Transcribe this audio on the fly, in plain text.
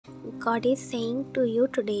God is saying to you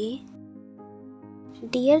today.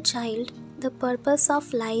 Dear child, the purpose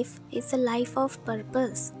of life is a life of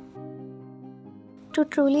purpose. To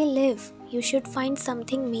truly live, you should find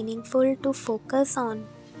something meaningful to focus on.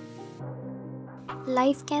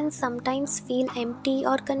 Life can sometimes feel empty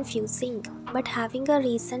or confusing, but having a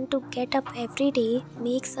reason to get up every day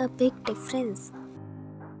makes a big difference.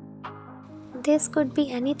 This could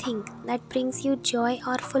be anything that brings you joy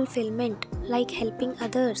or fulfillment, like helping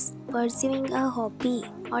others, pursuing a hobby,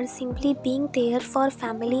 or simply being there for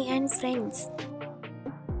family and friends.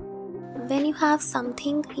 When you have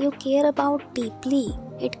something you care about deeply,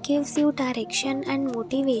 it gives you direction and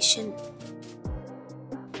motivation.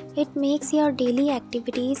 It makes your daily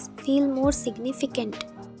activities feel more significant.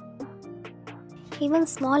 Even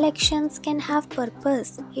small actions can have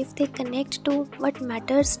purpose if they connect to what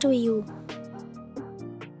matters to you.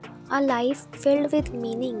 A life filled with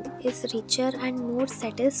meaning is richer and more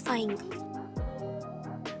satisfying.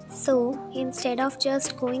 So, instead of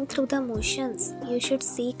just going through the motions, you should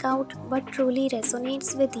seek out what truly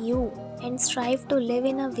resonates with you and strive to live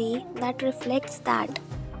in a way that reflects that.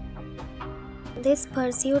 This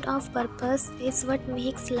pursuit of purpose is what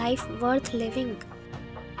makes life worth living.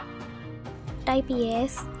 Type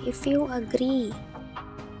yes if you agree.